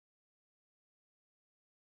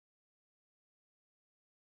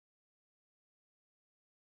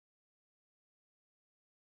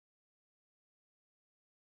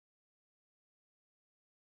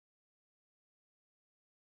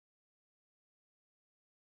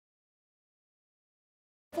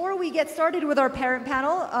before we get started with our parent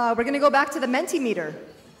panel, we're going to go back to the Mentimeter.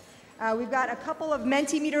 We've got a couple of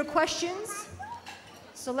Mentimeter questions.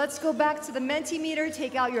 So let's go back to the Mentimeter,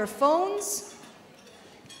 take out your phones.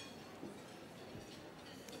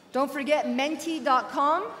 Don't forget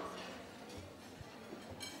menti.com.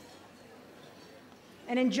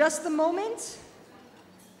 And in just a moment,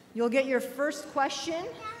 you'll get your first question.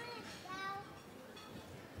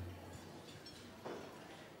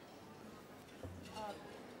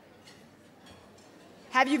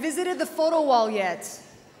 Have you visited the photo wall yet?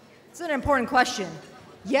 It's an important question.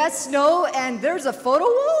 Yes, no, and there's a photo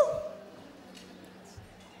wall?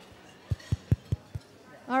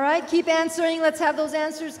 All right, keep answering. Let's have those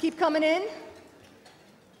answers keep coming in.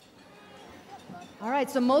 All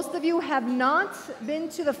right, so most of you have not been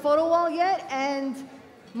to the photo wall yet, and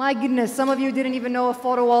my goodness, some of you didn't even know a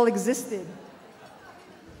photo wall existed.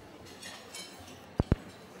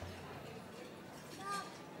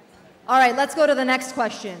 All right, let's go to the next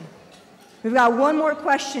question. We've got one more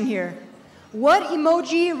question here. What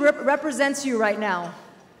emoji represents you right now?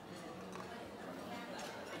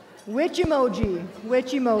 Which emoji?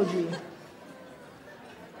 Which emoji?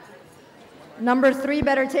 Number 3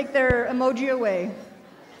 better take their emoji away.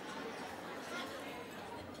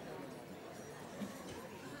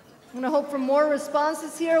 I'm going to hope for more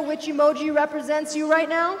responses here. Which emoji represents you right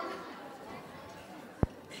now?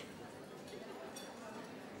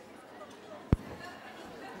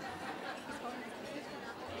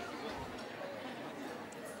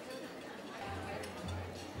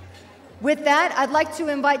 With that, I'd like to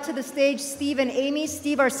invite to the stage Steve and Amy.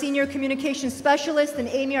 Steve, our Senior Communications Specialist, and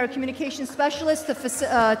Amy, our Communications Specialist,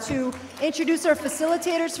 to introduce our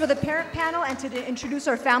facilitators for the parent panel and to introduce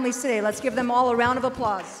our families today. Let's give them all a round of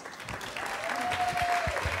applause.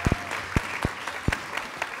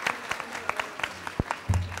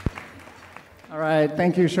 All right,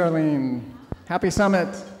 thank you, Charlene. Happy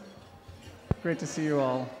Summit. Great to see you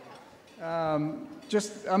all. I'm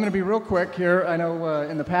going to be real quick here. I know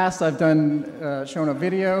in the past I've shown a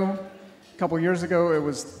video. A couple years ago it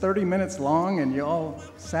was 30 minutes long, and you all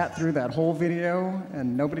sat through that whole video,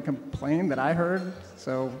 and nobody complained that I heard,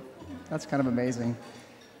 so that's kind of amazing.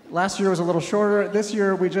 Last year was a little shorter. This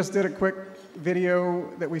year we just did a quick video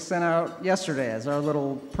that we sent out yesterday as our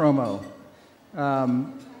little promo.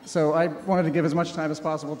 So I wanted to give as much time as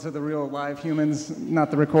possible to the real live humans,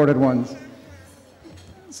 not the recorded ones.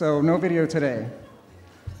 So no video today.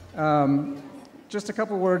 Just a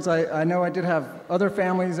couple words. I know I did have other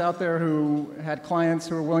families out there who had clients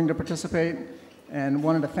who were willing to participate and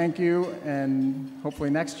wanted to thank you, and hopefully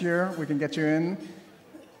next year we can get you in.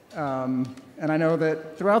 And I know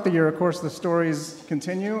that throughout the year, of course, the stories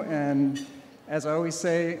continue, and as I always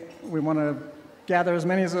say, we want to gather as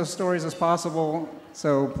many of those stories as possible,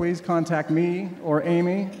 so please contact me or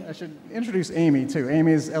Amy. I should introduce Amy, too.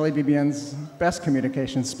 Amy is LABBN's best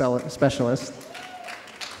communications specialist.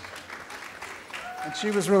 And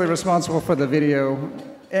she was really responsible for the video,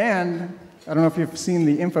 and I don't know if you've seen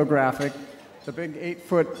the infographic, the big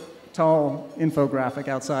 8-foot tall infographic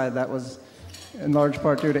outside. That was in large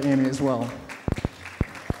part due to Amy as well.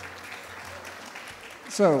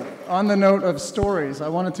 So, on the note of stories, I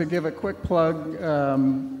wanted to give a quick plug.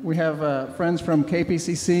 We have friends from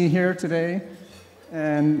KPCC here today,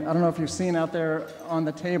 and I don't know if you've seen out there on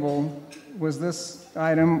the table was this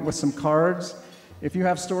item with some cards. If you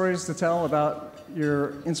have stories to tell about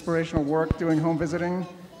your inspirational work doing home visiting,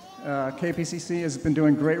 KPCC has been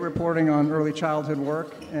doing great reporting on early childhood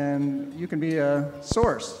work, and you can be a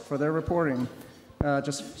source for their reporting.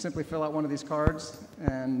 Just simply fill out one of these cards,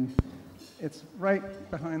 and it's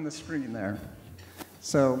right behind the screen there.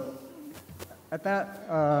 So at that,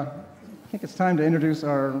 I think it's time to introduce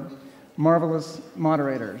our marvelous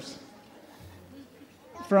moderators.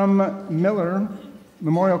 From Miller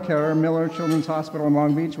Memorial Care, Miller Children's Hospital in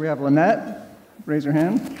Long Beach, we have Lynette. Raise your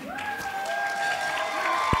hand.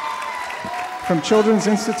 From Children's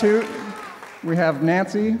Institute, we have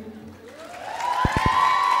Nancy.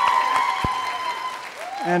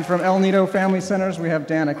 And from El Nido Family Centers, we have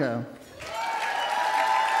Danica.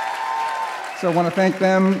 So I want to thank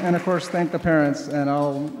them, and of course thank the parents, and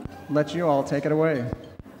I'll let you all take it away.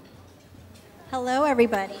 Hello,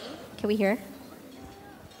 everybody. Can we hear?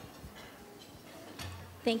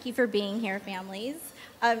 Thank you for being here, families.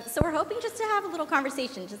 So we're hoping just to have a little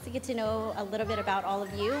conversation, just to get to know a little bit about all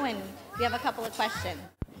of you, and we have a couple of questions.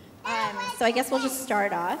 So I guess we'll just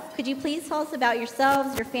start off. Could you please tell us about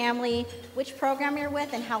yourselves, your family, which program you're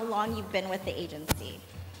with, and how long you've been with the agency?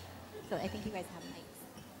 So I think you guys have mics.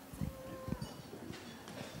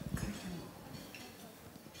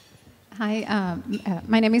 Hi,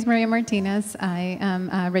 my name is Maria Martinez. I am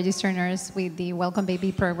a registered nurse with the Welcome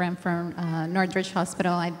Baby program from Northridge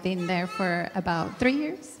Hospital. I've been there for about 3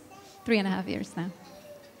 years, 3.5 years now.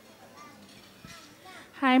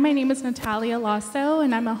 Hi, my name is Natalia Lasso,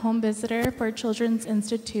 and I'm a home visitor for Children's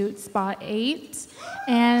Institute Spot 8.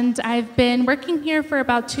 And I've been working here for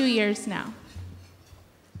about 2 years now.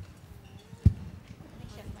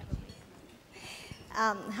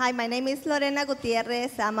 Hi, my name is Lorena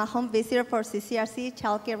Gutierrez. I'm a home visitor for CCRC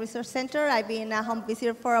Child Care Resource Center. I've been a home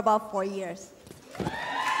visitor for about 4 years.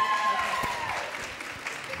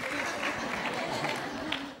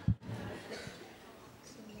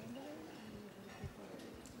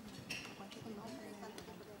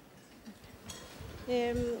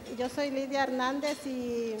 Yo soy Lidia Hernández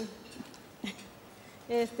y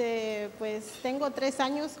pues tengo 3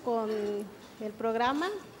 años con el programa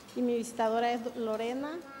y mi visitadora es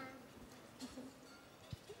Lorena.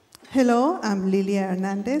 Hello, I'm Lilia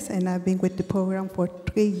Hernandez, and I've been with the program for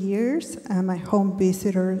 3 years, and my home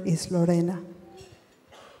visitor is Lorena.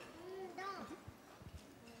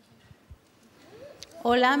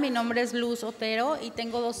 Hola, mi nombre es Luz Otero y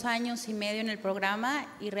tengo 2 años y medio en el programa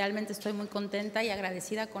y realmente estoy muy contenta y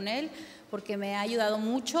agradecida con él porque me ha ayudado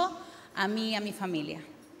mucho a mí y a mi familia.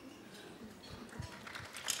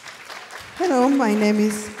 Hello, my name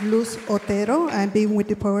is Luz Otero. I've been with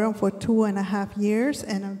the program for 2.5 years,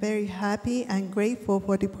 and I'm very happy and grateful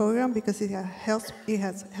for the program because it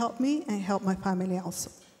has helped me and helped my family also.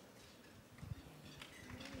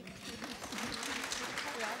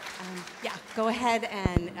 Yeah, go ahead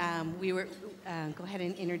and go ahead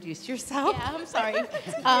and introduce yourself. Yeah, I'm sorry.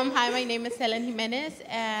 Hi, my name is Helen Jimenez,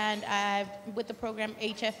 and I'm with the program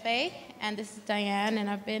HFA, and this is Diane, and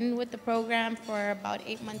I've been with the program for about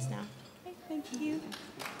 8 months now. Thank you.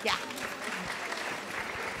 Yeah.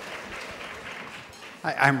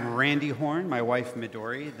 Hi, I'm Randy Horn, my wife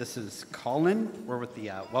Midori. This is Colin. We're with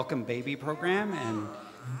the Welcome Baby program, and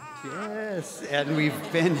yes, and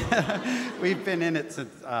we've been in it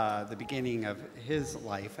since the beginning of his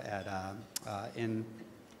life in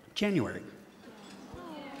January.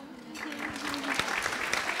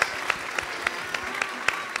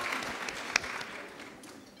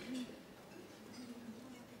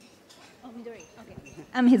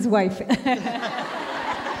 I'm his wife. Thank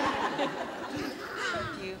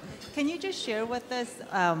you. Can you just share with us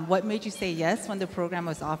what made you say yes when the program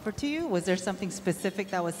was offered to you? Was there something specific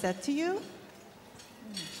that was said to you?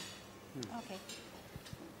 Okay.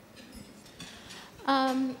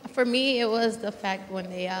 For me, it was the fact when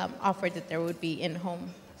they offered that there would be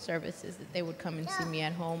in-home services, that they would come and see me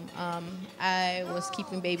at home. I was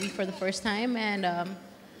keeping baby for the first time, and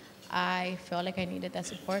I felt like I needed that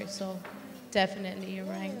support, so definitely it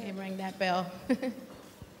rang that bell.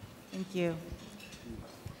 Thank you.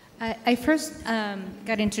 I first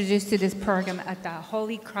got introduced to this program at the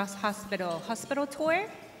Holy Cross hospital tour.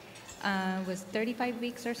 It was 35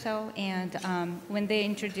 weeks or so, and when they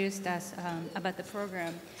introduced us about the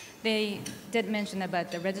program, they did mention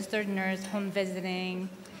about the registered nurse home visiting,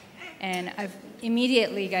 and I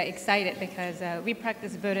immediately got excited because we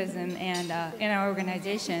practice Buddhism, and in our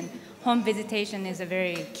organization, home visitation is a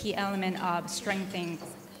very key element of strengthening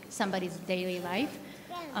somebody's daily life.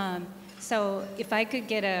 So if I could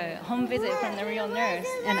get a home visit from the real nurse,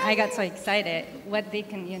 and I got so excited what they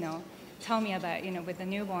can, tell me about, with the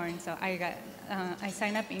newborn. So I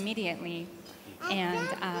signed up immediately, and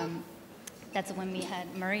that's when we had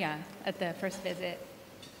Maria at the first visit.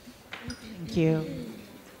 Thank you.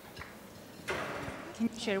 Can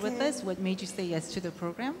you share with us what made you say yes to the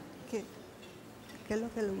program? ¿Qué es lo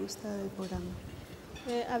que le gusta del programa?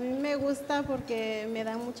 A mí me gusta porque me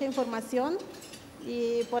dan mucha información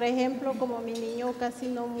y, por ejemplo, como mi niño casi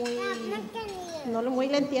no muy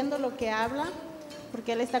le entiendo lo que habla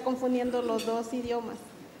porque él está confundiendo los 2 idiomas.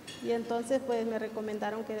 Y entonces pues me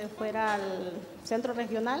recomendaron que fuera al centro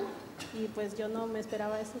regional y pues yo no me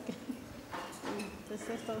esperaba eso. Pues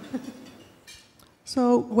es todo.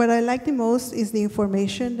 So what I like the most is the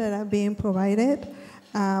information that I'm being provided.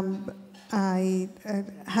 I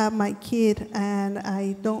have my kid, and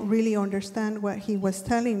I don't really understand what he was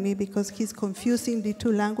telling me because he's confusing the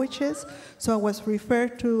 2 languages. So I was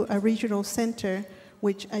referred to a regional center,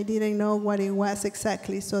 which I didn't know what it was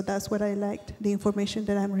exactly. So that's what I liked, the information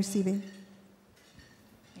that I'm receiving.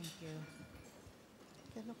 Thank you.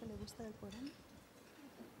 ¿Qué es lo que le gusta del programa?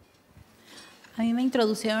 A mí me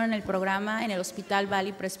introdujeron en el programa en el Hospital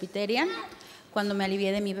Valley Presbyterian cuando me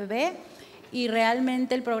alivié de mi bebé. Y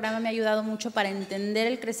realmente el programa me ha ayudado mucho para entender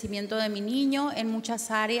el crecimiento de mi niño en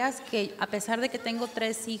muchas áreas que, a pesar de que tengo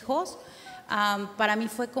 3 hijos, para mí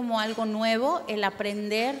fue como algo nuevo el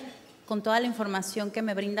aprender con toda la información que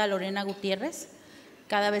me brinda Lorena Gutiérrez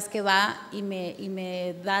cada vez que va y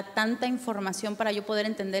me da tanta información para yo poder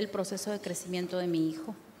entender el proceso de crecimiento de mi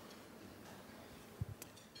hijo.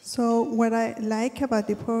 So what I like about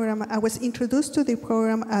the program, I was introduced to the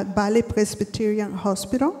program at Valley Presbyterian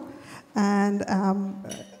Hospital. And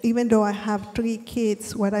even though I have 3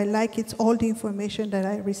 kids, what I like is all the information that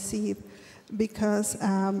I receive, because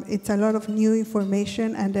it's a lot of new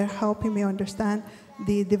information and they're helping me understand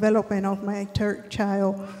the development of my 3rd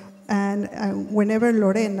child. And whenever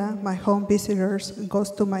Lorena, my home visitor, goes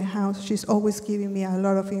to my house, she's always giving me a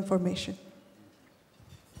lot of information.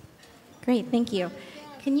 Great, thank you.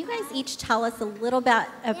 Can you guys each tell us a little bit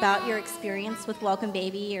about your experience with Welcome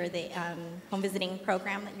Baby or the home visiting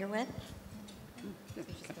program that you're with?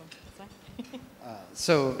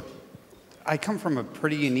 So I come from a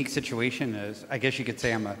pretty unique situation. As I guess you could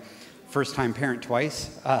say I'm a first-time parent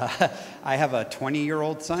twice. I have a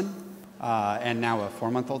 20-year-old son and now a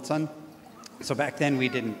 4-month-old son. So back then we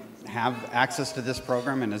didn't have access to this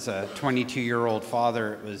program, and as a 22-year-old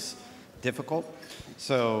father, it was difficult.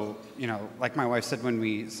 So, you know, like my wife said, when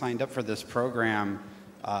we signed up for this program,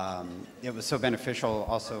 it was so beneficial.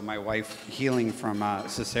 Also, my wife healing from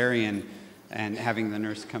cesarean and having the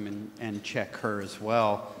nurse come in and check her as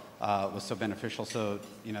well was so beneficial. So,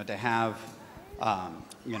 you know, to have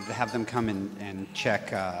them come and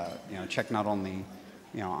check, check not only,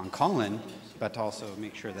 on Colin, but to also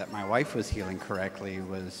make sure that my wife was healing correctly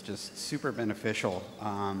was just super beneficial.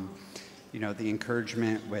 The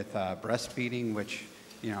encouragement with breastfeeding, which,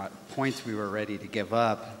 at points we were ready to give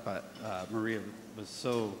up, but Maria was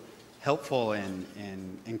so helpful in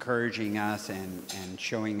encouraging us and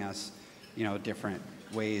showing us, different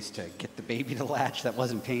ways to get the baby to latch that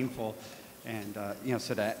wasn't painful. And,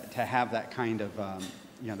 so to have that kind of,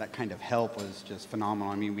 that kind of help was just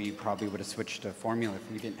phenomenal. I mean, we probably would have switched to formula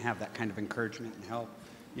if we didn't have that kind of encouragement and help,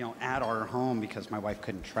 at our home, because my wife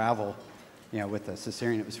couldn't travel. With a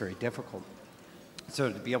cesarean, it was very difficult.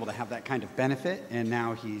 So to be able to have that kind of benefit, and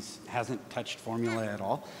now he hasn't touched formula at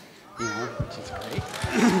all, which is great.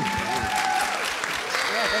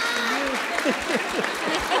 Yeah, that's for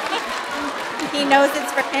you. He knows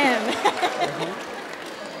it's for him.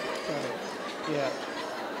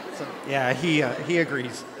 He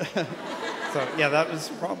agrees. So yeah, that was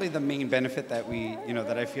probably the main benefit that we,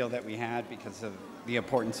 that I feel that we had because of the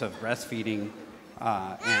importance of breastfeeding.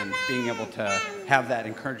 And being able to have that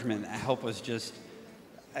encouragement and help was just,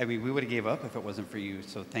 I mean, we would have gave up if it wasn't for you,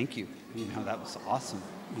 so thank you. That was awesome,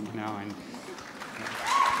 and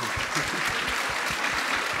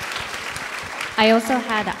I also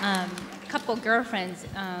had a couple girlfriends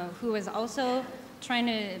who was also trying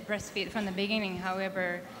to breastfeed from the beginning.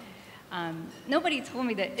 However, nobody told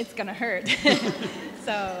me that it's gonna hurt.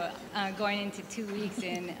 So going into 2 weeks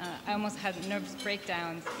in, I almost had nervous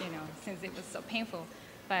breakdowns, since it was so painful.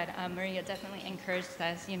 But Maria definitely encouraged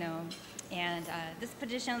us, and this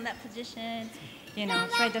position, that position,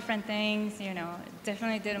 try different things,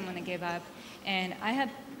 definitely didn't want to give up. And I have,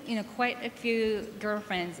 quite a few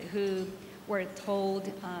girlfriends who were told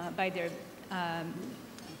by their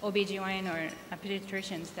OBGYN or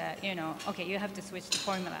pediatricians that, okay, you have to switch to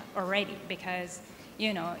formula already because,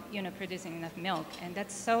 you're not producing enough milk. And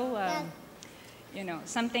that's so,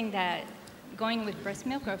 something that going with breast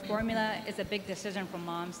milk or formula is a big decision for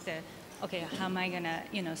moms to, okay, how am I gonna,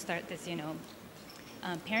 start this,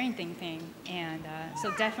 parenting thing. And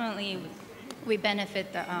so definitely we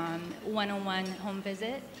benefit the one-on-one home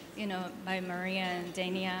visit, by Maria and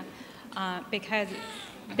Dania, because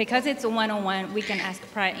it's a one-on-one, we can ask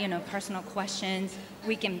personal questions.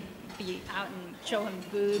 We can be out and show him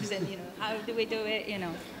boobs and how do we do it?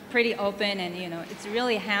 Pretty open and it's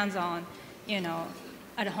really hands-on,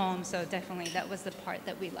 at home. So definitely that was the part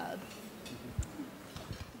that we love.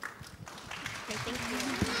 Okay, thank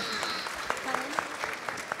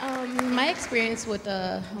you. My experience with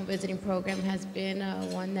the home visiting program has been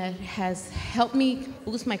one that has helped me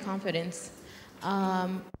boost my confidence.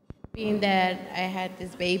 Being that I had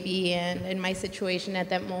this baby and in my situation at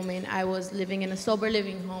that moment, I was living in a sober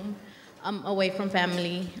living home, away from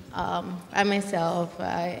family, by myself,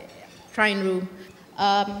 trying to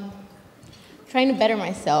better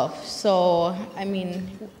myself. So, I mean,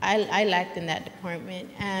 I lacked in that department.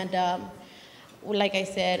 And like I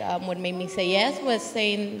said, what made me say yes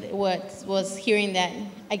was hearing that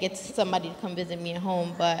I get somebody to come visit me at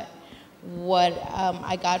home. But what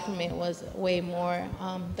I got from it was way more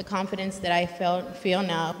the confidence that I feel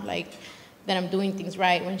now, like that I'm doing things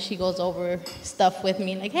right when she goes over stuff with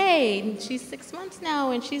me, like, hey, she's 6 months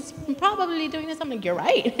now and she's probably doing this. I'm like, you're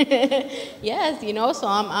right. Yes, you know, so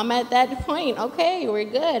I'm at that point. Okay, we're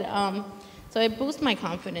good. So it boosts my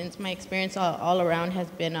confidence. My experience all around has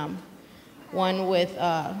been one with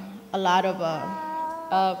a lot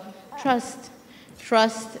of trust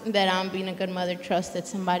that I'm being a good mother, trust that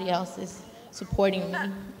somebody else is supporting me.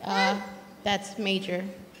 That's major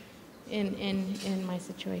in my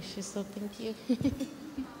situation, so thank you.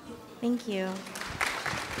 Thank you.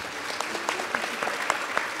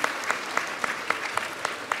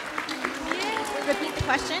 Repeat the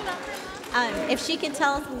question. If she could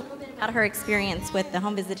tell us a little bit about her experience with the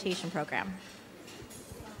home visitation program.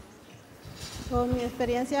 So, mi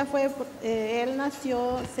experiencia fue, él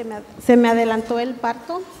nació, se me adelantó el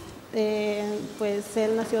parto, pues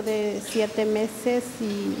él nació de 7 meses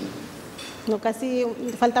y no casi,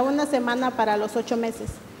 faltaba una semana para los 8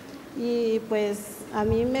 meses. Y pues a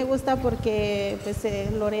mí me gusta porque pues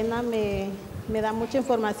Lorena me da mucha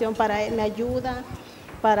información, me ayuda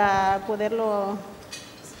para poderlo,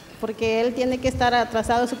 porque él tiene que estar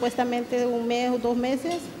atrasado supuestamente 1 mes o 2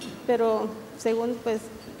 meses, pero según pues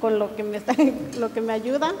con lo que me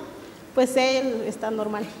ayuda, pues él está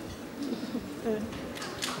normal.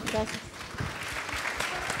 Gracias.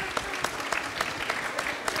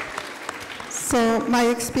 So my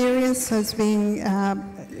experience has been,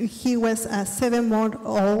 he was a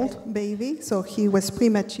 7-month-old baby, so he was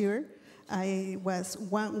premature. I was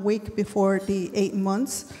 1 week before the 8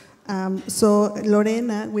 months. So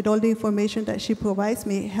Lorena, with all the information that she provides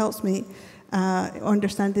me, helps me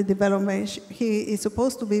understand the development. He is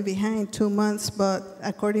supposed to be behind 2 months, but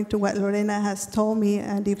according to what Lorena has told me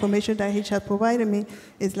and the information that he has provided me,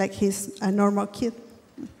 it's like he's a normal kid.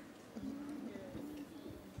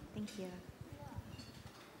 Thank you.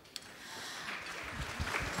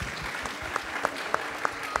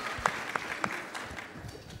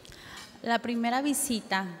 La primera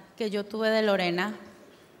visita que yo tuve de Lorena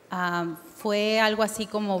fue algo así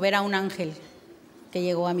como ver a un ángel que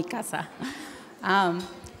llegó a mi casa.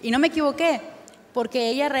 Y no me equivoqué, porque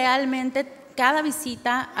ella realmente, cada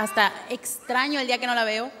visita, hasta extraño el día que no la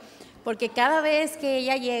veo, porque cada vez que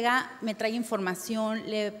ella llega me trae información,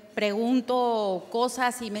 le pregunto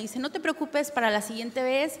cosas y me dice, no te preocupes, para la siguiente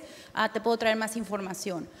vez te puedo traer más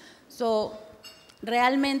información. So,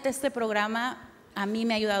 realmente este programa a mí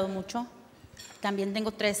me ha ayudado mucho. También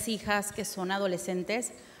tengo 3 hijas que son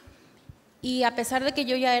adolescentes. Y a pesar de que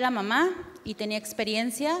yo ya era mamá y tenía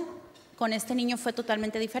experiencia, con este niño fue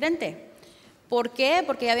totalmente diferente. ¿Por qué?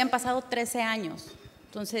 Porque ya habían pasado 13 años.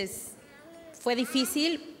 Entonces, fue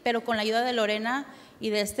difícil, pero con la ayuda de Lorena y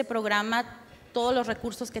de este programa, todos los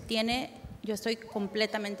recursos que tiene, yo estoy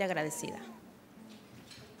completamente agradecida.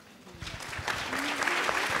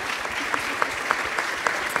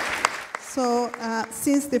 So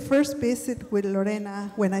since the first visit with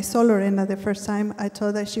Lorena, when I saw Lorena the first time, I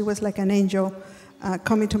thought that she was like an angel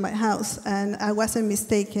coming to my house. And I wasn't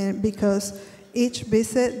mistaken, because each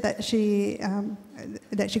visit that she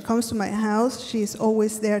comes to my house, she's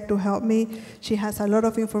always there to help me. She has a lot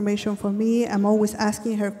of information for me. I'm always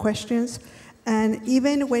asking her questions. And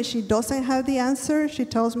even when she doesn't have the answer, she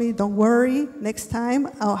tells me, don't worry, next time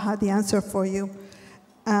I'll have the answer for you.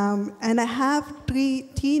 And I have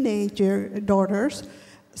 3 teenager daughters,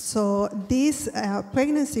 so this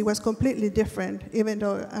pregnancy was completely different, even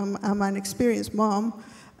though I'm an experienced mom,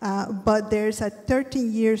 but there's a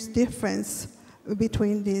 13 years difference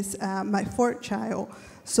between this, my 4th child.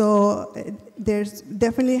 So there's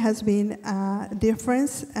definitely has been a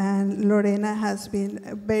difference, and Lorena has been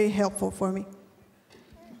very helpful for me.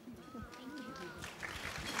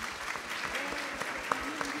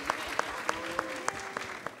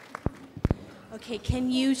 Okay, can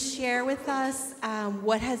you share with us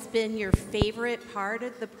what has been your favorite part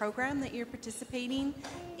of the program that you're participating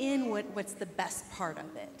in? What's the best part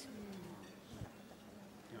of it?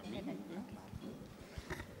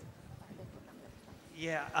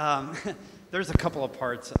 Yeah, there's a couple of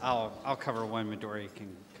parts. I'll cover one. Midori can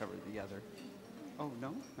cover the other. Oh,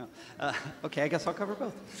 no? No. Okay, I guess I'll cover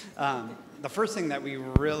both. The first thing that we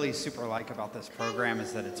really super like about this program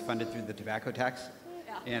is that it's funded through the tobacco tax.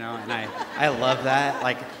 You know, and I love that.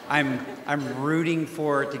 Like, I'm rooting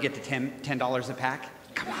for it to get to $10 a pack.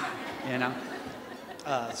 Come on, you know.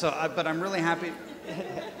 But I'm really happy.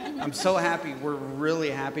 I'm so happy. We're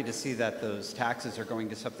really happy to see that those taxes are going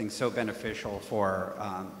to something so beneficial for,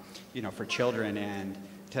 you know, for children, and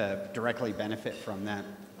to directly benefit from that.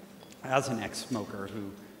 As an ex-smoker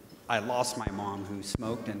I lost my mom who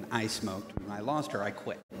smoked, and I smoked. When I lost her, I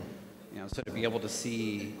quit. You know, so to be able to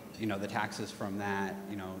see, you know, the taxes from that,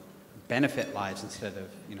 you know, benefit lives instead of,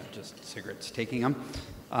 just cigarettes taking them.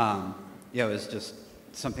 It was just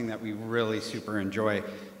something that we really super enjoy.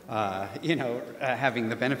 Having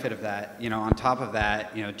the benefit of that. On top of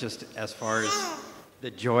that, just as far as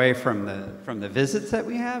the joy from the visits that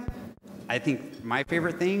we have, I think my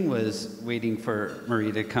favorite thing was waiting for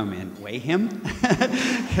Marie to come and weigh him.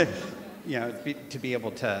 To be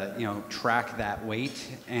able to, track that weight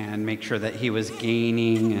and make sure that he was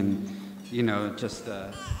gaining, and, just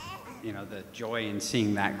the joy in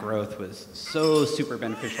seeing that growth was so super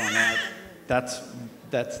beneficial. And that's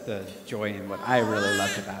the joy and what I really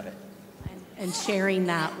loved about it. And sharing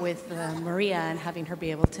that with Maria and having her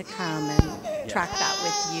be able to come and track that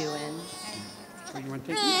with you. And you want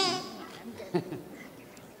to take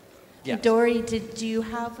Yes. Dory, did you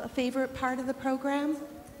have a favorite part of the program?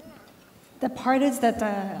 The part is that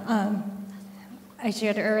I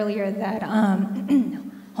shared earlier that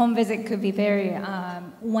home visit could be very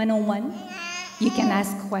one-on-one. You can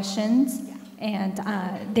ask questions, and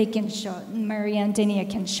they can show, Maria and Dania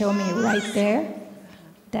can show me right there.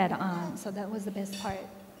 So that was the best part.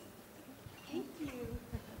 Thank you.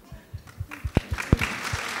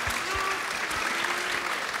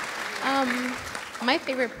 My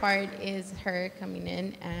favorite part is her coming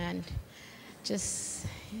in and just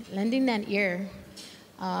lending that ear.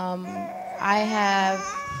 I have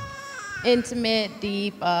intimate,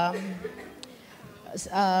 deep,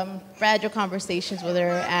 fragile conversations with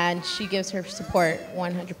her, and she gives her support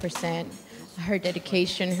 100%. Her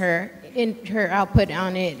dedication, her output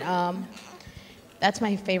on it. That's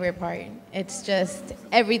my favorite part. It's just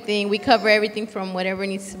everything. We cover everything from whatever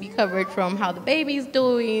needs to be covered, from how the baby's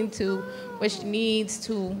doing to what she needs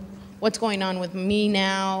to what's going on with me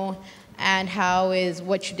now, and how is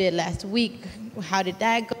what you did last week, how did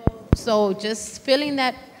that go? So just feeling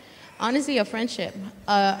that, honestly, a friendship.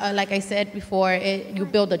 Like I said before, you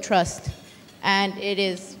build a trust, and it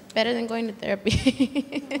is better than going to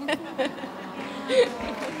therapy.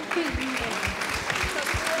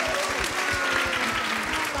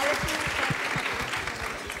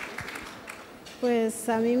 Pues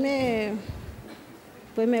a mí me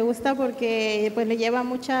gusta porque pues le lleva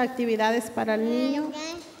muchas actividades para el niño,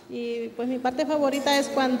 y pues mi parte favorita es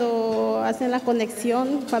cuando hacen la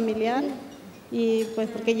conexión familiar, y pues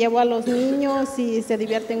porque llevo a los niños y se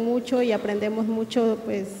divierten mucho y aprendemos mucho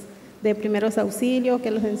pues de primeros auxilios que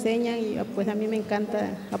los enseñan, y pues a mí me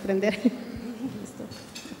encanta aprender.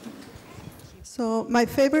 So my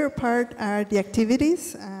favorite part are the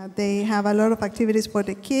activities. They have a lot of activities for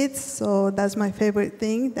the kids, so that's my favorite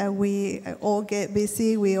thing, that we all get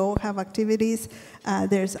busy, we all have activities.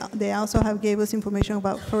 They also have gave us information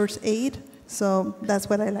about first aid, so that's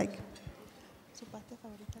what I like.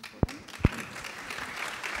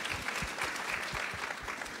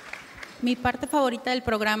 Mi parte favorita del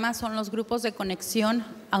programa son los grupos de conexión,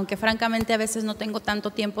 aunque francamente a veces no tengo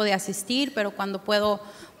tanto tiempo de asistir, pero cuando puedo,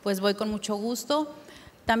 pues voy con mucho gusto.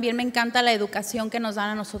 También me encanta la educación que nos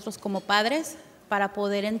dan a nosotros como padres para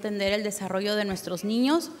poder entender el desarrollo de nuestros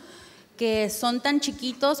niños, que son tan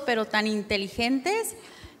chiquitos pero tan inteligentes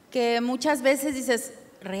que muchas veces dices,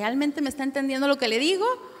 ¿realmente me está entendiendo lo que le digo?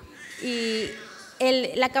 Y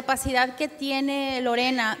la capacidad que tiene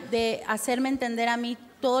Lorena de hacerme entender a mí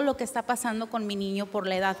todo lo que está pasando con mi niño por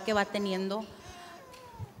la edad que va teniendo,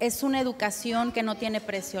 es una educación que no tiene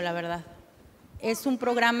precio, la verdad. Es un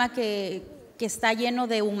programa que está lleno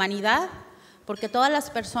de humanidad, porque todas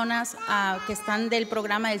las personas que están del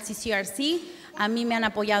programa del CCRC a mí me han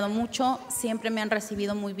apoyado mucho, siempre me han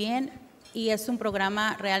recibido muy bien, y es un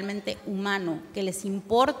programa realmente humano, que les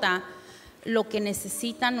importa lo que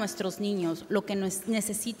necesitan nuestros niños, lo que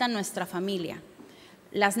necesita nuestra familia.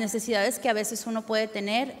 Las necesidades que a veces uno puede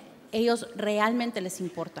tener, ellos realmente les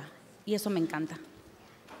importa, y eso me encanta.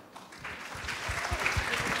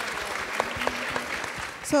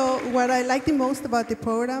 So what I like the most about the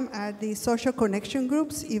program are the social connection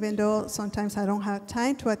groups, even though sometimes I don't have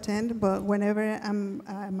time to attend, but whenever I'm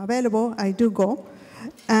available, I do go.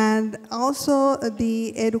 And also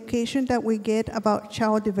the education that we get about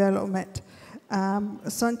child development.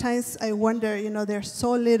 Sometimes I wonder, they're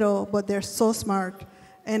so little, but they're so smart.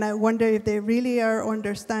 And I wonder if they really are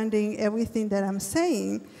understanding everything that I'm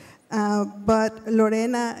saying. But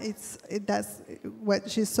Lorena, that's what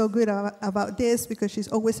she's so good about this, because she's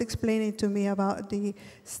always explaining to me about the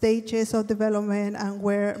stages of development and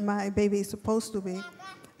where my baby is supposed to be.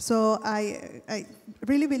 So I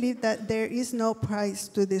really believe that there is no price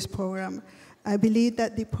to this program. I believe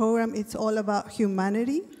that the program is all about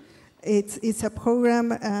humanity. It's a program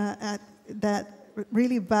that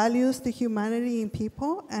really values the humanity in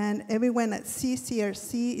people, and everyone at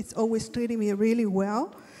CCRC is always treating me really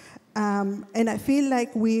well. And I feel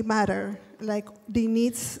like we matter, like the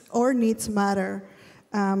needs, our needs matter.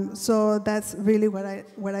 So that's really what I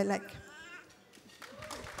like.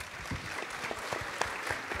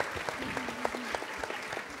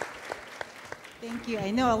 Thank you.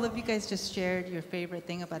 I know all of you guys just shared your favorite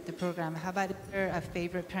thing about the program. How about a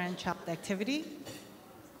favorite parent-child activity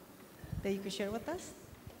that you could share with us?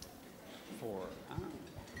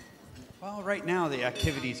 Well, right now the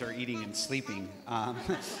activities are eating and sleeping.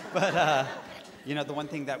 But you know, the one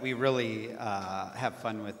thing that we really have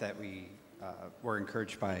fun with that we were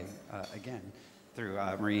encouraged by, again, through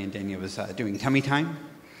Maria and Dania was doing tummy time.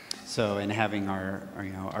 So, and having our you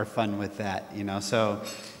know, our fun with that, you know. So,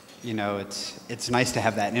 you know, it's nice to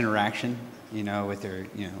have that interaction, you know, with her,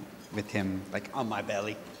 you know, with him like on my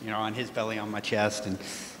belly, you know, on his belly, on my chest, and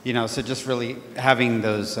you know, so just really having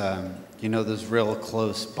those, you know, those real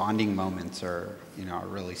close bonding moments are, you know, are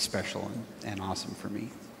really special and awesome for me.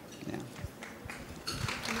 Yeah.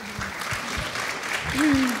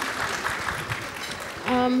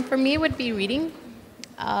 For me, it would be reading.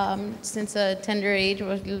 Since a tender age,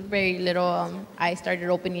 was very little, I started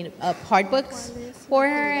opening up hard books for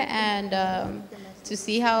her, and to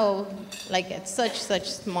see how, like at such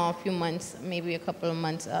small few months, maybe a couple of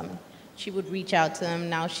months, she would reach out to them.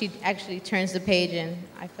 Now she actually turns the page, and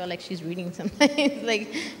I feel like she's reading sometimes.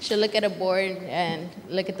 Like she'll look at a board and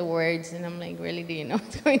look at the words, and I'm like, really, do you know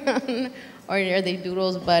what's going on? Or are they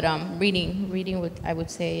doodles? But reading, what I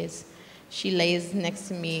would say is, she lays next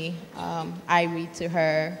to me, I read to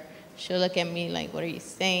her, she'll look at me like, what are you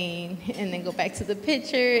saying? And then go back to the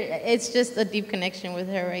picture. It's just a deep connection with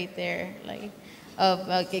her right there, like, of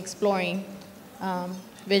like, exploring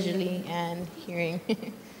visually and hearing.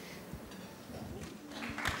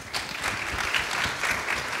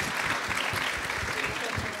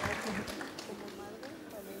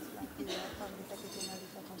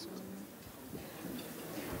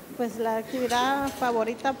 Pues la actividad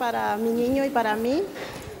favorita para mi niño y para mí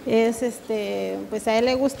es, pues a él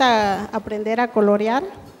le gusta aprender a colorear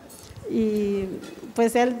y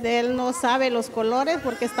pues él no sabe los colores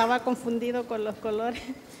porque estaba confundido con los colores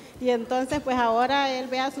y entonces pues ahora él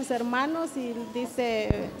ve a sus hermanos y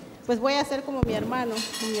dice, pues voy a hacer como mi hermano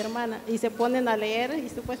y mi hermana, y se ponen a leer y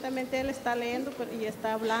supuestamente él está leyendo y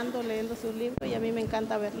está hablando, leyendo sus libros, y a mí me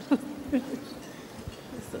encanta verlo.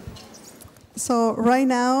 So right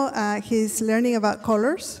now, he's learning about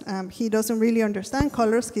colors. He doesn't really understand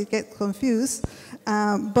colors. He gets confused.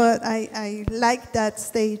 But I like that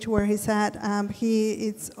stage where he's at. He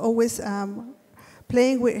is always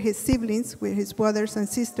playing with his siblings, with his brothers and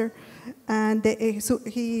sisters. And so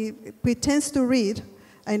he pretends to read.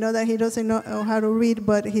 I know that he doesn't know how to read,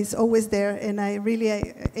 but he's always there. And I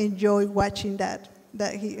really enjoy watching that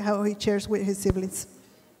how he shares with his siblings.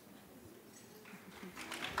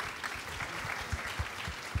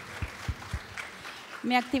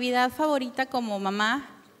 Mi actividad favorita como mamá,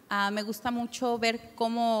 me gusta mucho ver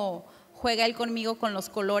cómo juega él conmigo con los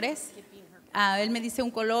colores. Él me dice un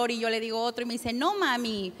color y yo le digo otro y me dice, no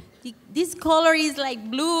mami, this color is like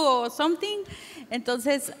blue or something.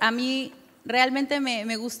 Entonces a mí realmente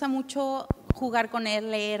me gusta mucho jugar con él,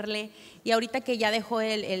 leerle, y ahorita que ya dejó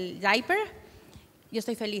el diaper, yo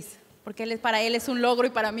estoy feliz, porque para él es un logro y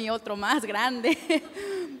para mí otro más grande.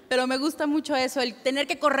 Pero me gusta mucho eso, el tener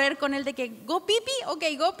que correr con él de que, go pipi, ok,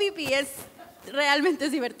 go pipi, realmente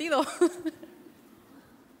es divertido.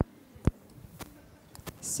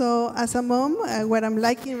 So as a mom, what I'm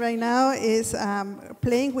liking right now is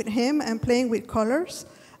playing with him and playing with colors.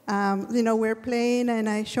 You know, we're playing and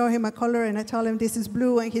I show him a color and I tell him this is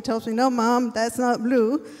blue and he tells me, no mom, that's not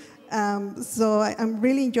blue. So I'm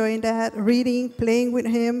really enjoying that, reading, playing with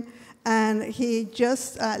him. And he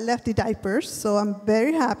just left the diapers, so I'm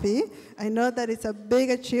very happy. I know that it's a big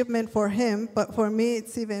achievement for him, but for me,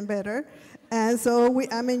 it's even better. And so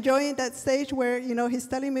I'm enjoying that stage where, you know, he's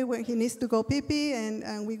telling me when he needs to go pee-pee,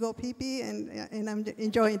 and we go pee-pee, and I'm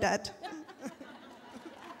enjoying that.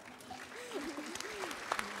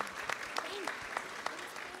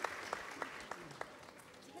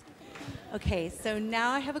 Okay, so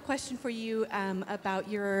now I have a question for you about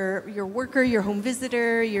your worker, your home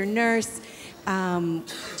visitor, your nurse.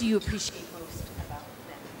 Do you appreciate most about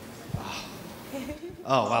them?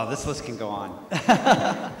 Oh, wow, this list can go on.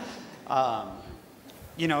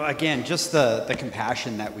 You know, again, just the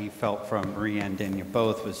compassion that we felt from Maria and Dania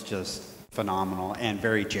both was just phenomenal and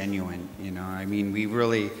very genuine, you know. I mean, we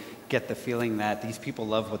really get the feeling that these people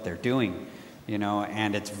love what they're doing, you know,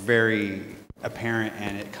 and it's very apparent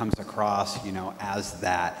and it comes across, you know, as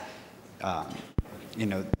that, you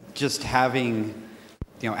know, just having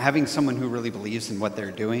having someone who really believes in what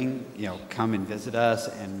they're doing, come and visit us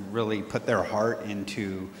and really put their heart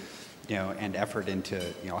into, and effort into,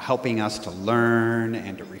 helping us to learn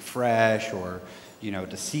and to refresh, or,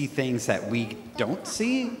 to see things that we don't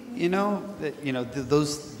see,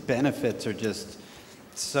 those benefits are just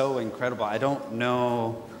so incredible. I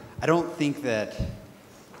don't think that,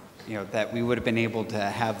 that we would have been able to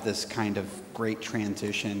have this kind of great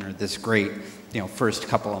transition or this great, first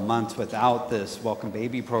couple of months without this Welcome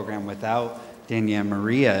Baby program, without Dania and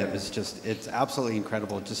Maria. It's absolutely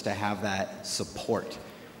incredible just to have that support,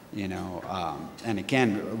 and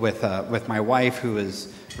again, with my wife, who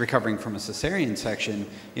is recovering from a cesarean section,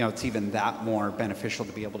 it's even that more beneficial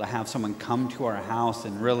to be able to have someone come to our house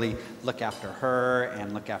and really look after her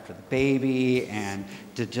and look after the baby, and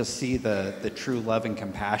to just see the true love and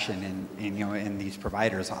compassion in these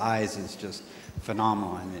providers' eyes is just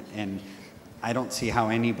phenomenal. And I don't see how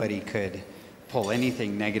anybody could pull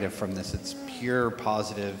anything negative from this. It's pure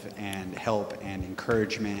positive and help and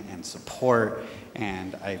encouragement and support,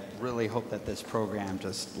 and I really hope that this program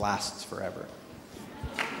just lasts forever.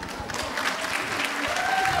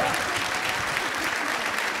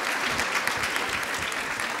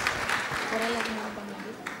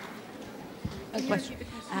 A question.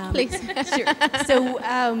 Please. Sure. So,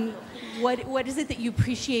 what is it that you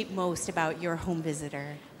appreciate most about your home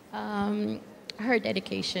visitor? Her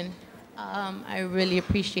dedication. I really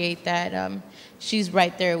appreciate that she's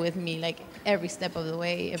right there with me, like every step of the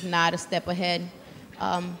way, if not a step ahead.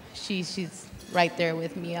 She's right there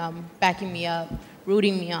with me, backing me up,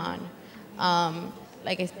 rooting me on.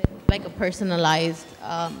 Like I said, like a personalized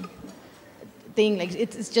thing. Like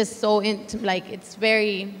it's just so it's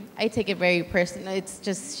very. I take it very personal. It's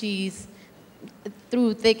just she's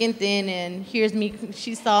through thick and thin, and here's me.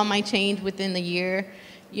 She saw my change within the year,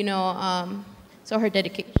 So her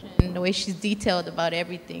dedication, the way she's detailed about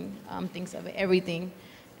everything, thinks of everything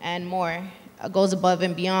and more, goes above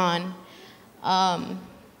and beyond.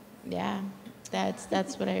 Yeah,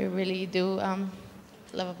 that's what I really do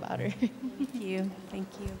love about her. Thank you. Thank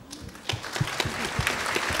you.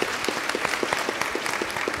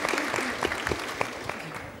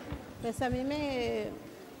 Pues a mí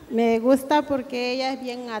me gusta porque ella es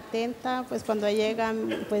bien atenta, pues cuando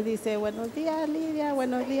llegan, pues dice buenos días Lidia,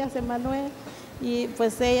 buenos días Emanuel, y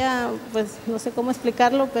pues ella, pues no sé cómo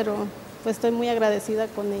explicarlo, pero pues estoy muy agradecida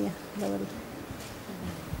con ella, la verdad.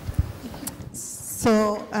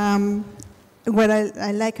 So what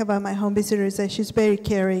I like about my home visitor is that she's very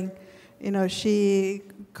caring. She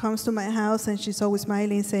comes to my house and she's always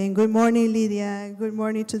smiling, saying, "Good morning, Lydia. Good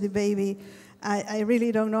morning to the baby." I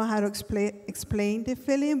really don't know how to explain the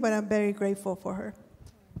feeling, but I'm very grateful for her.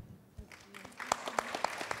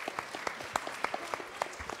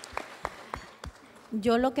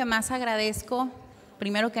 Yo lo que más agradezco,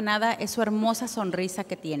 primero que nada, es su hermosa sonrisa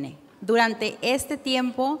que tiene. Durante este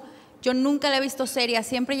tiempo, yo nunca la he visto seria,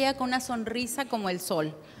 siempre llega con una sonrisa como el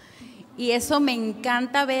sol. Y eso me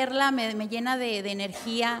encanta verla, me llena de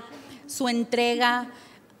energía, su entrega,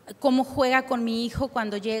 cómo juega con mi hijo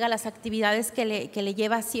cuando llega, las actividades que le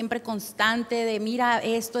lleva siempre constante, de mira,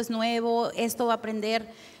 esto es nuevo, esto va a aprender.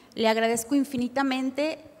 Le agradezco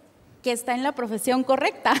infinitamente que está en la profesión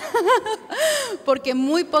correcta, porque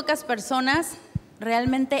muy pocas personas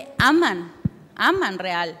realmente aman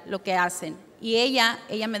real lo que hacen. Y ella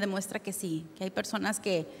me demuestra que sí, que hay personas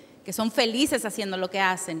que son felices haciendo lo que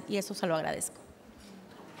hacen, y eso se lo agradezco.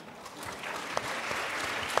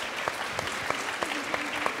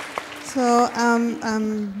 So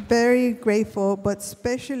I'm very grateful, but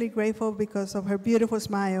especially grateful because of her beautiful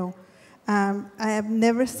smile. I have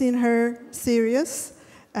never seen her serious.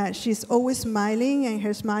 She's always smiling, and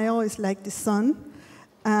her smile is like the sun.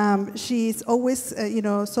 She's always,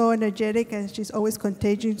 so energetic, and she's always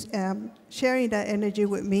contagious, sharing that energy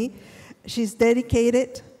with me. She's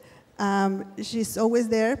dedicated. She's always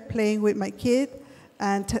there playing with my kid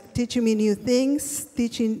and teaching me new things,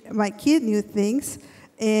 teaching my kid new things.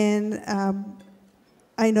 And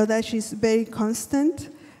I know that she's very constant,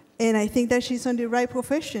 and I think that she's on the right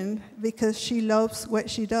profession because she loves what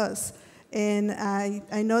she does. And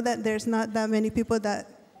I know that there's not that many people that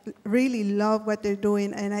really love what they're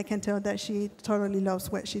doing, and I can tell that she totally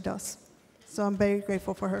loves what she does. So I'm very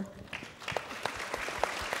grateful for her.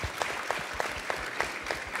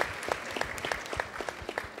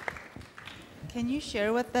 Can you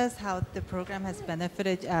share with us how the program has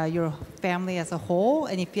benefited your family as a whole,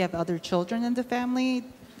 and if you have other children in the family,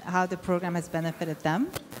 how the program has benefited them?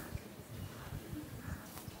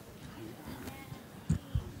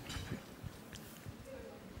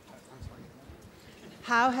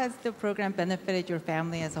 How has the program benefited your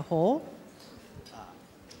family as a whole?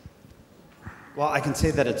 Well, I can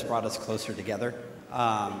say that it's brought us closer together.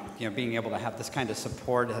 Being able to have this kind of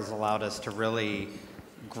support has allowed us to really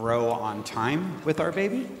grow on time with our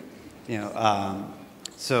baby.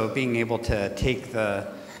 So being able to take the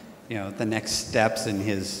next steps in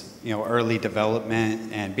his, early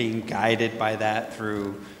development and being guided by that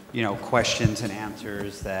through, questions and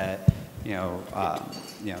answers that,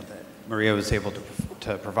 that Maria was able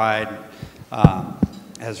to provide,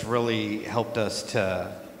 has really helped us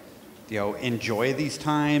to, enjoy these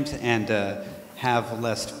times and have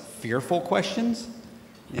less fearful questions,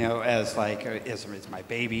 as like, is my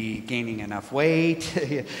baby gaining enough weight?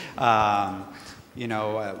 Why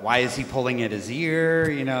is he pulling at his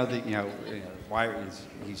ear? Why is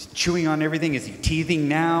he's chewing on everything? Is he teething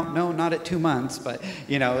now? No, not at 2 months, but,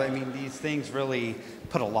 these things really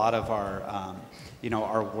put a lot of our,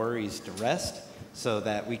 our worries to rest so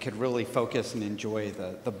that we could really focus and enjoy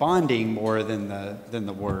the bonding more than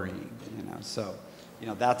the worrying, So,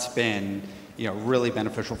 that's been, really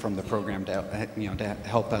beneficial from the program to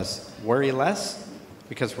help us worry less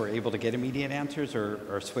because we're able to get immediate answers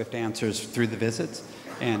or swift answers through the visits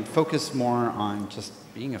and focus more on just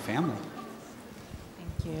being a family.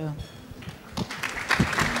 Thank you.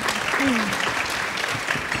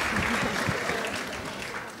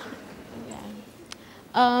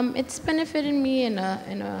 It's benefited me in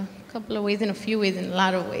a couple of ways, in a few ways, in a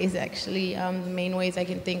lot of ways actually. The main ways I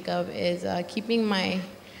can think of is keeping my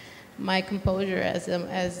composure as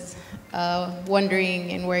a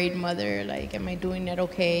wondering and worried mother. Like, am I doing it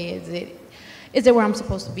okay? Is it where I'm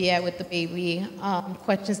supposed to be at with the baby?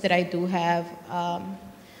 Questions that I do have.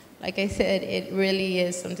 Like I said, it really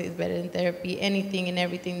is something better than therapy. Anything and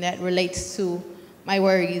everything that relates to my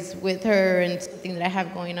worries with her and something that I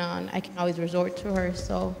have going on, I can always resort to her.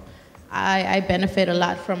 So I benefit a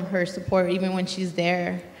lot from her support, even when she's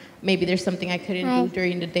there. Maybe there's something I couldn't do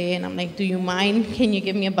during the day, and I'm like, do you mind? Can you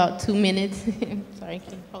give me about 2 minutes? Sorry,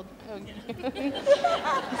 can you hold?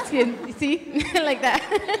 You see? Like that.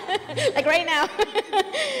 Like right now.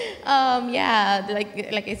 Yeah,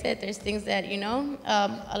 like I said, there's things that,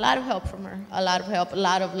 a lot of help from her. A lot of help, a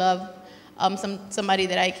lot of love. Somebody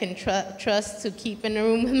that I can trust to keep in the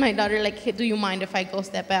room with my daughter, like, hey, do you mind if I go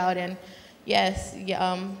step out? And yes,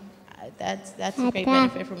 that's a great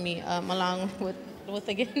benefit for me, along with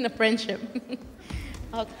again, the friendship.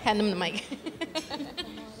 I'll hand them the mic.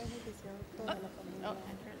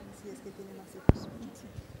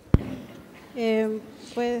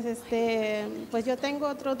 Pues yo tengo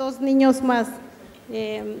otros 2 niños más.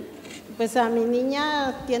 Pues a mi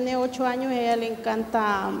niña tiene 8 años y a ella le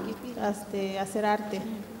encanta hacer arte.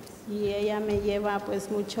 Y ella me lleva pues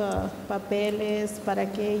muchos papeles para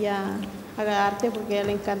que ella haga arte porque a ella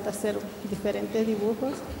le encanta hacer diferentes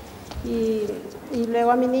dibujos. Y luego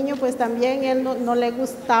a mi niño pues también él no le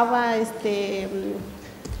gustaba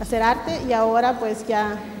hacer arte y ahora pues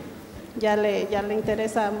ya le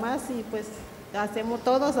interesa más y pues hacemos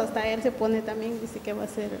todos, hasta él se pone también, dice que va a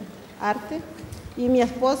hacer arte. Y mi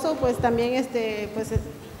esposo pues también pues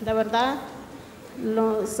la verdad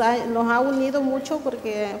nos ha unido mucho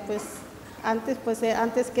porque pues antes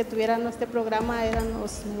que tuviéramos este programa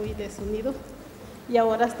éramos muy desunidos y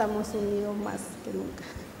ahora estamos unidos más que nunca.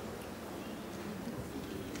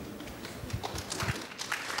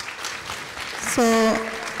 So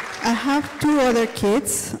I have 2 other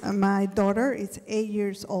kids. My daughter is 8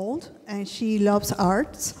 years old, and she loves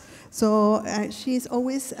arts. So she's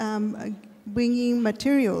always bringing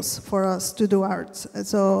materials for us to do arts.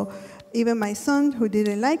 So even my son, who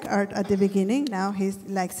didn't like art at the beginning, now he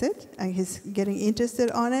likes it, and he's getting interested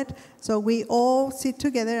on it. So we all sit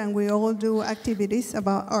together, and we all do activities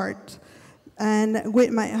about art. And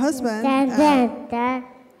with my husband...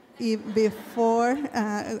 Before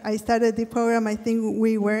I started the program, I think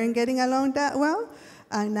we weren't getting along that well,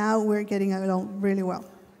 and now we're getting along really well.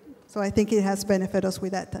 So I think it has benefited us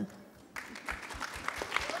with that.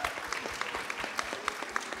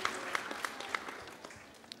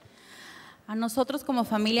 A nosotros como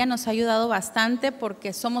familia nos ha ayudado bastante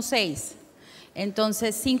porque somos 6.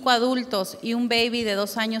 Entonces, 5 adultos y un baby de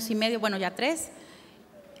 2 años y medio, bueno, ya 3,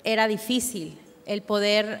 era difícil el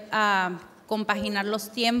poder compaginar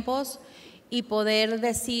los tiempos y poder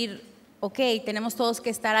decir, ok, tenemos todos que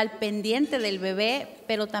estar al pendiente del bebé,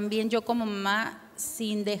 pero también yo como mamá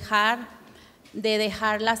sin dejar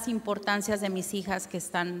las importancias de mis hijas que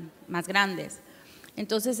están más grandes.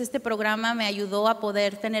 Entonces este programa me ayudó a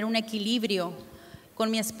poder tener un equilibrio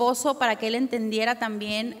con mi esposo para que él entendiera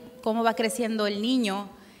también cómo va creciendo el niño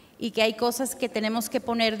y que hay cosas que tenemos que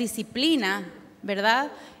poner disciplina,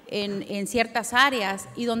 ¿verdad?, en ciertas áreas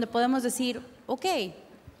y donde podemos decir, ok,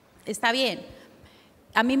 está bien,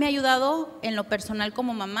 A mí me ha ayudado en lo personal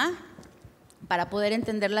como mamá para poder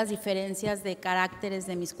entender las diferencias de caracteres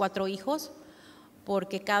de mis 4 hijos,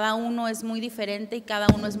 porque cada uno es muy diferente y cada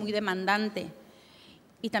uno es muy demandante.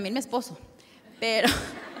 Y también mi esposo. Pero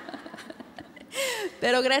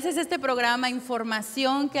gracias a este programa,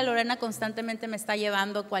 información que Lorena constantemente me está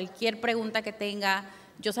llevando, cualquier pregunta que tenga,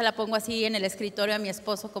 yo se la pongo así en el escritorio a mi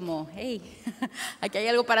esposo como, hey, aquí hay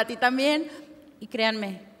algo para ti también. Y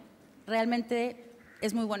créanme, realmente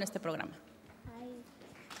es muy bueno este programa.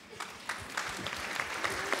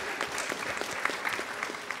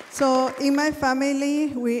 So in my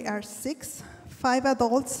family, we are 6, 5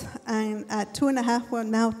 adults, and 2.5, well,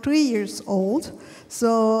 now 3 years old.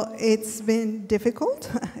 So it's been difficult,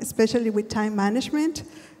 especially with time management,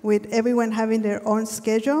 with everyone having their own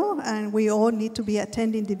schedule, and we all need to be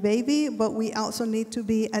attending the baby, but we also need to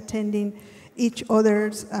be attending each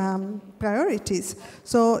other's priorities.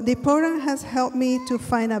 So the program has helped me to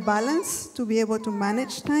find a balance, to be able to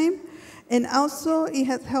manage time. And also, it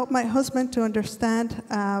has helped my husband to understand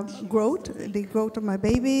growth, the growth of my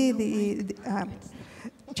baby, the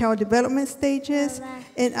child development stages,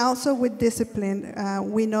 and also with discipline.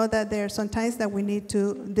 We know that there are some times that we need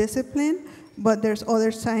to discipline, but there's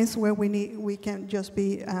other times where we can just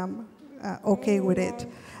be okay with it.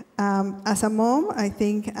 As a mom, I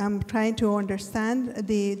think I'm trying to understand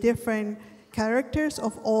the different characters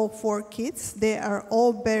of all 4 kids. They are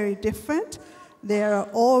all very different. They are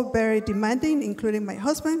all very demanding, including my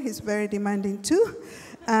husband. He's very demanding too.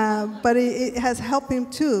 But it has helped him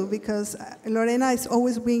too, because Lorena is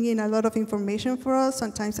always bringing a lot of information for us.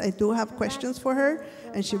 Sometimes I do have questions for her,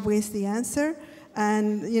 and she brings the answer.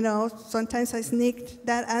 And, you know, sometimes I sneak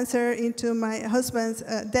that answer into my husband's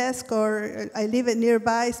desk, or I leave it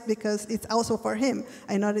nearby because it's also for him.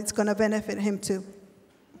 I know it's going to benefit him too.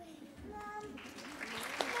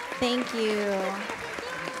 Thank you.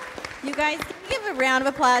 You guys, give a round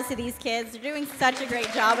of applause to these kids. They're doing such a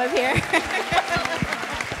great job up here.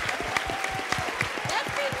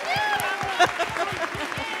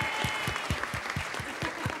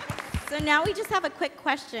 So now we just have a quick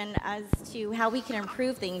question as to how we can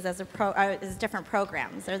improve things as different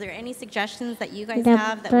programs. Are there any suggestions that you guys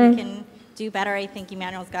have that we can do better? I think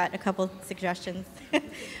Emmanuel's got a couple suggestions.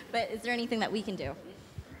 But is there anything that we can do?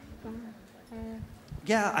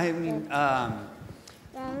 Yeah, I mean,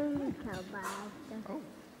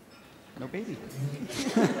 no baby.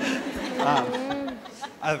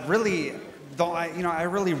 I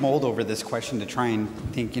really mulled over this question to try and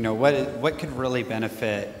think, what could really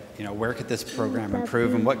benefit, where could this program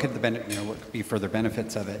improve, and what could what could be further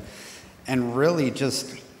benefits of it, and really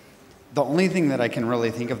just the only thing that I can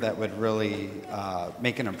really think of that would really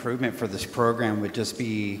make an improvement for this program would just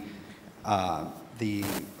be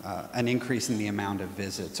an increase in the amount of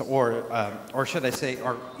visits, or should I say,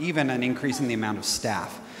 or even an increase in the amount of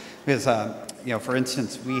staff. Because, for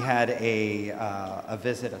instance, we had a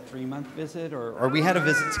visit, a 3-month visit, or we had a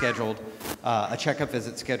visit scheduled, a checkup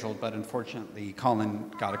visit scheduled, but unfortunately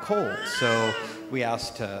Colin got a cold, so we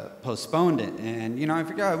asked to postpone it. And, I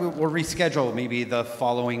figured we'll reschedule maybe the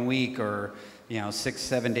following week or,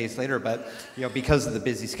 6-7 days later. But, because of the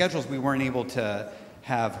busy schedules, we weren't able to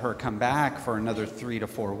have her come back for another 3 to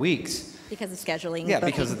 4 weeks. Because of scheduling. Yeah,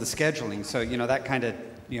 because of the scheduling. So, that kind of,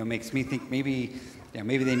 makes me think maybe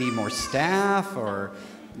they need more staff, or,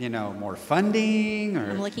 more funding,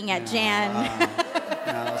 or... I'm looking at Jan.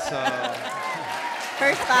 So...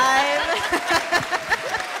 First 5.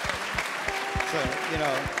 So,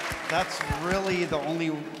 that's really the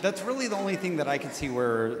only thing that I could see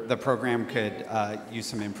where the program could use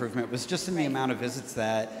some improvement, was just in the amount of visits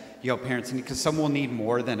that, parents need, because some will need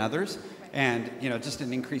more than others, and, just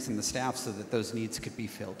an increase in the staff so that those needs could be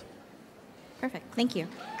filled. Perfect. Thank you.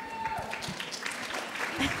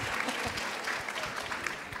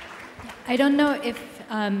 I don't know if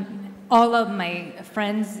all of my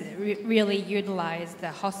friends really utilize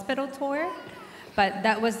the hospital tour, but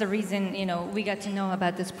that was the reason, we got to know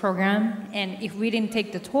about this program. And if we didn't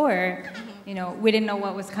take the tour, we didn't know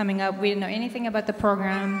what was coming up. We didn't know anything about the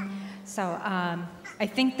program. So I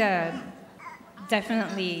think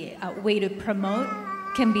definitely a way to promote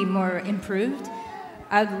can be more improved.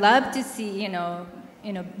 I'd love to see,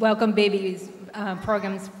 Welcome Babies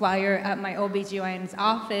programs flyer at my OBGYN's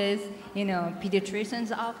office,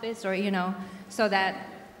 pediatrician's office, or, so that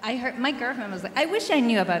I heard, my girlfriend was like, I wish I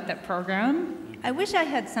knew about that program. I wish I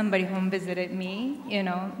had somebody home visited me,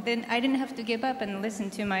 then I didn't have to give up and listen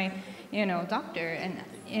to my, doctor, and,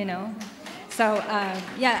 So,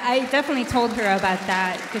 yeah, I definitely told her about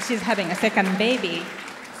that because she's having a second baby.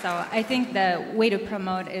 So I think the way to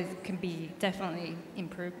promote can be definitely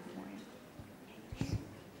improved.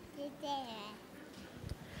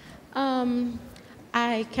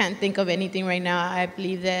 I can't think of anything right now. I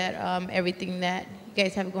believe that everything that you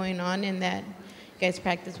guys have going on and that you guys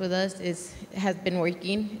practice with us is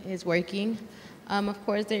working. Of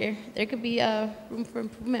course, there could be room for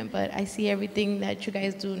improvement, but I see everything that you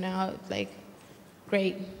guys do now like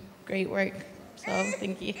great work. So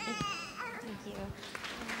thank you. Thank you.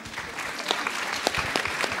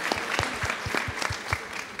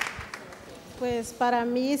 Pues para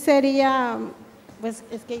mí sería, pues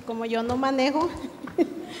es que como yo no manejo,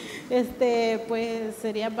 pues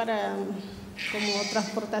sería para como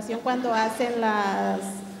transportación cuando hacen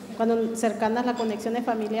cuando cercanas la conexión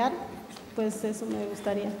familiar, pues eso me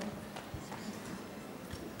gustaría.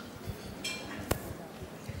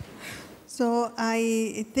 So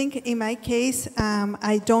I think in my case,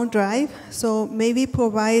 I don't drive, so maybe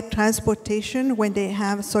provide transportation when they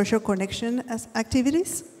have social connection as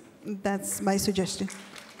activities. That's my suggestion.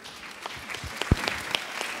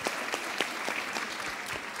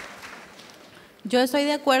 Yo estoy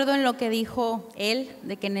de acuerdo en lo que dijo él,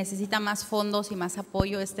 de que necesita más fondos y más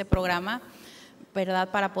apoyo este programa, ¿verdad?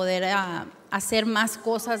 Para poder hacer más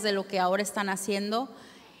cosas de lo que ahora están haciendo.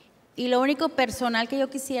 Y lo único personal que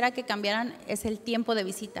yo quisiera que cambiaran es el tiempo de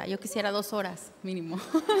visita. Yo quisiera 2 horas mínimo.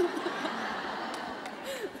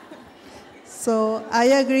 So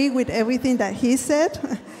I agree with everything that he said.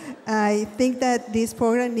 I think that this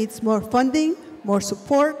program needs more funding, more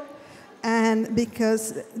support, and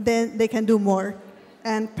because then they can do more.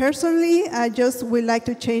 And personally, I just would like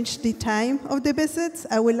to change the time of the visits.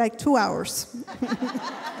 I would like 2 hours.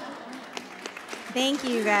 Thank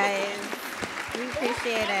you, guys. We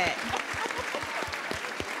appreciate it.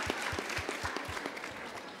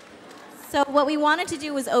 So what we wanted to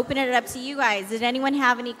do was open it up to you guys. Did anyone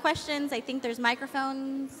have any questions? I think there's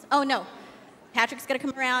microphones. Oh, no. Patrick's going to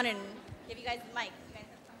come around and give you guys the mic.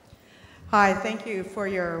 Hi, thank you for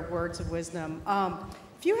your words of wisdom.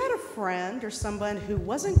 If you had a friend or someone who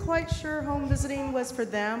wasn't quite sure home visiting was for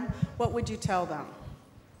them, what would you tell them?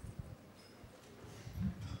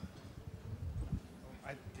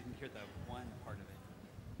 I didn't hear the one part of it.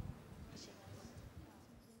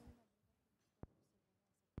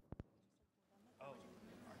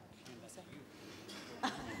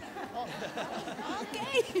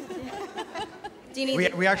 Okay. Do you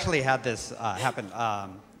need We actually had this happen.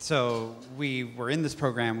 So we were in this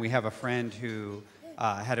program. We have a friend who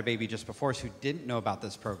had a baby just before us who didn't know about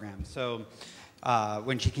this program. So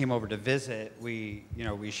when she came over to visit, we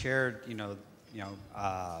shared the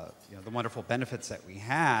wonderful benefits that we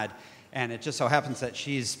had, and it just so happens that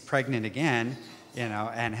she's pregnant again,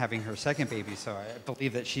 and having her second baby. So I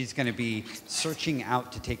believe that she's going to be searching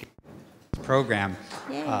out to take a program,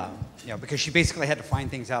 because she basically had to find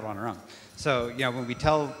things out on her own. So when we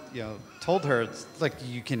told her, it's like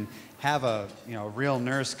you can have a real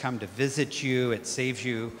nurse come to visit you. It saves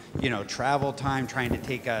you travel time trying to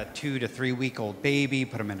take a 2 to 3 week old baby,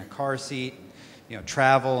 put them in a car seat,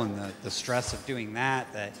 travel and the stress of doing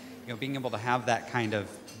that. That being able to have that kind of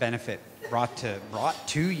benefit brought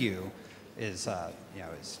to you is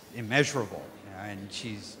immeasurable. And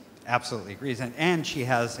she's absolutely agrees, and she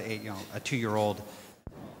has a 2-year-old.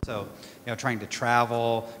 So trying to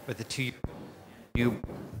travel with a 2-year-old,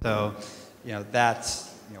 so that's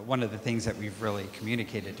one of the things that we've really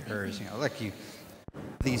communicated to her is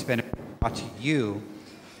these benefits brought to you,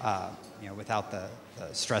 without the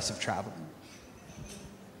stress of traveling.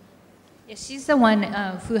 Yeah, she's the one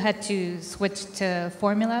who had to switch to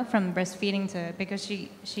formula from breastfeeding because she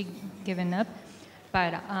given up,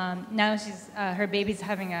 but now her baby's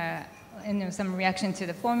having some reaction to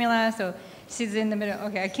the formula, so she's in the middle.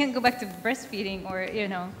 Okay, I can't go back to breastfeeding, or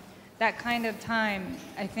that kind of time.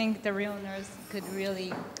 I think the real nurse could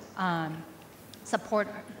really support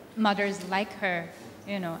mothers like her.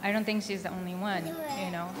 I don't think she's the only one.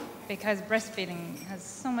 Because breastfeeding has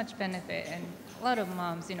so much benefit, and a lot of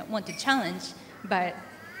moms, want to challenge, but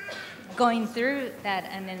going through that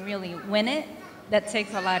and then really win it, that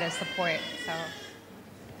takes a lot of support. So.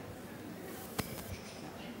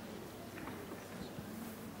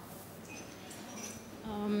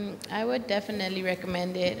 I would definitely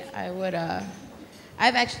recommend it.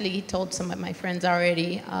 I've actually told some of my friends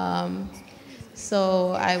already.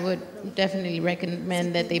 So I would definitely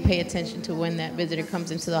recommend that they pay attention to when that visitor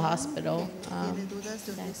comes into the hospital.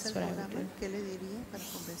 That's what I would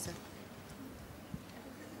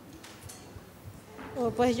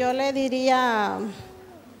do. Pues yo le diría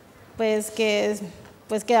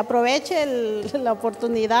que aproveche la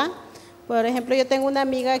oportunidad. Por ejemplo, yo tengo una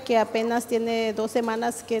amiga que apenas tiene 2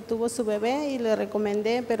 semanas que tuvo su bebé y le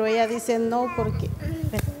recomendé, pero ella dice no porque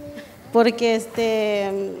porque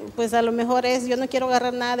pues a lo mejor yo no quiero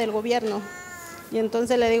agarrar nada del gobierno. Y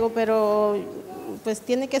entonces le digo, pero pues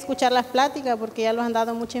tiene que escuchar las pláticas porque ya los han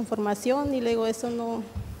dado mucha información, y le digo, eso no.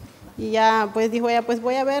 Y ya pues dijo ella, pues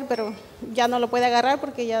voy a ver, pero ya no lo puede agarrar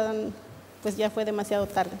porque pues ya fue demasiado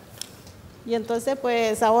tarde. Y entonces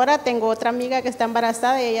pues ahora tengo otra amiga que está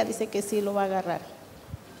embarazada y ella dice que sí lo va a agarrar.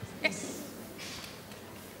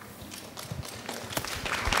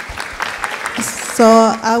 So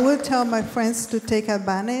I will tell my friends to take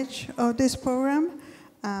advantage of this program.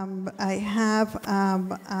 I have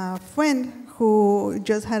a friend who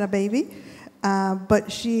just had a baby,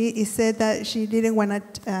 but she said that she didn't want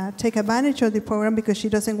to take advantage of the program because she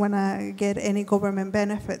doesn't want to get any government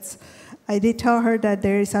benefits. I did tell her that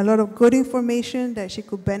there is a lot of good information that she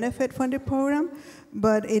could benefit from the program,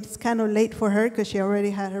 but it's kind of late for her because she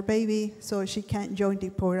already had her baby, so she can't join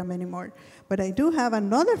the program anymore. But I do have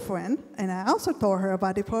another friend, and I also told her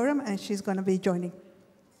about the program, and she's going to be joining.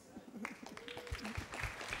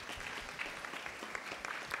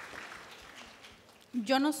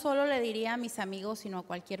 Yo no solo le diría a mis amigos, sino a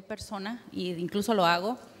cualquier persona, y incluso lo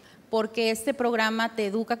hago, porque este programa te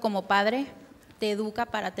educa como padre, te educa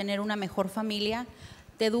para tener una mejor familia,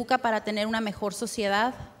 te educa para tener una mejor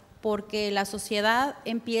sociedad, porque la sociedad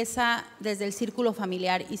empieza desde el círculo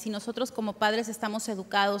familiar, y si nosotros como padres estamos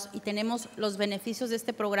educados y tenemos los beneficios de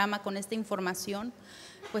este programa con esta información,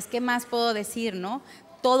 pues ¿qué más puedo decir, no?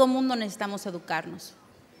 Todo mundo necesitamos educarnos.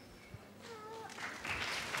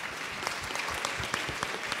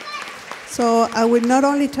 So I would not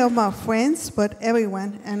only tell my friends, but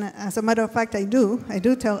everyone, and as a matter of fact, I do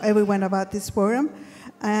tell everyone about this program,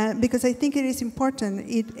 because I think it is important.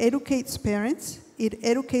 It educates parents, it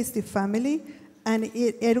educates the family, and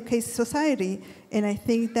it educates society. And I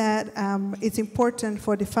think that it's important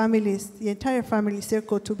for the families, the entire family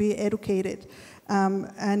circle, to be educated.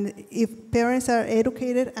 And if parents are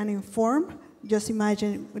educated and informed, just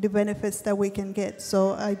imagine the benefits that we can get.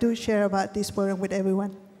 So I do share about this program with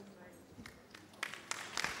everyone.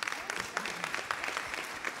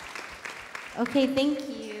 Okay, thank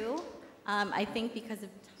you. I think because of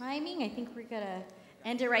timing, I think we're going to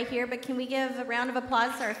end it right here, but can we give a round of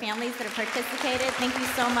applause to our families that have participated? Thank you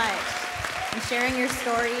so much for sharing your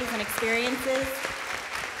stories and experiences.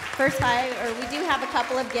 We do have a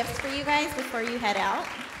couple of gifts for you guys before you head out,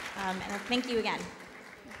 and thank you again.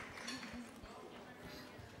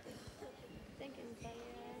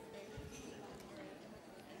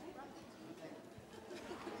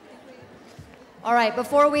 All right,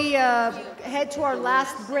 before we head to our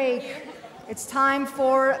last break, it's time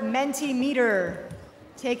for Mentimeter.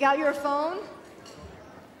 Take out your phone.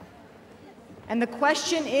 And the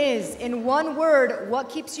question is, in one word, what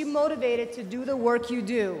keeps you motivated to do the work you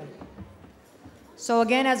do? So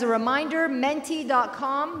again, as a reminder,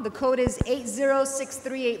 menti.com, the code is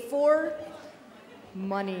 806384,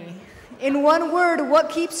 money. In one word, what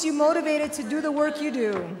keeps you motivated to do the work you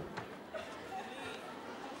do?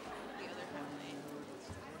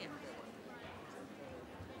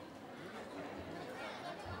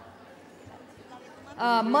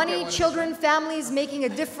 Money, children, families, making a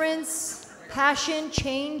difference, passion,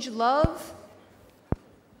 change, love.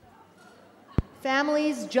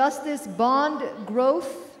 Families, justice, bond,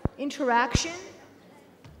 growth, interaction.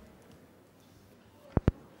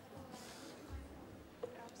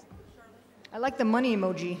 I like the money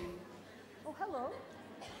emoji. Oh, hello.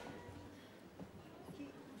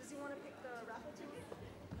 Does he want to pick the raffle ticket?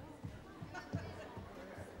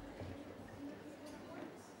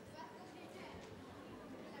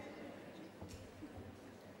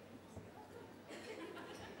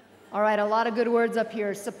 All right, a lot of good words up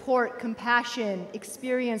here. Support, compassion,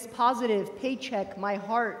 experience, positive, paycheck, my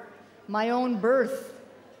heart, my own birth,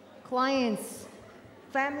 clients,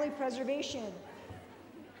 family preservation.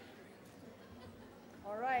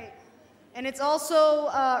 All right. And it's also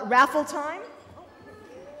raffle time.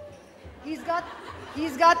 He's got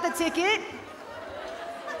the ticket.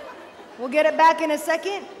 We'll get it back in a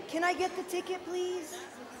second. Can I get the ticket, please?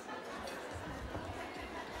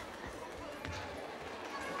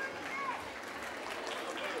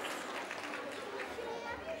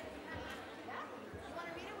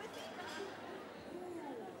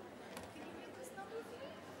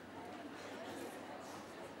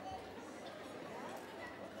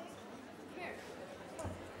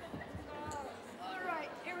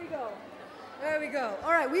 There we go.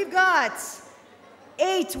 All right, we've got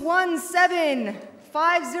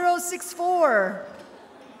 817-5064.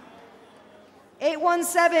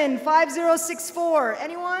 817-5064.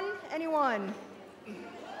 Anyone? Anyone?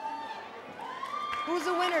 Who's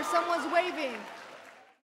the winner? Someone's waving.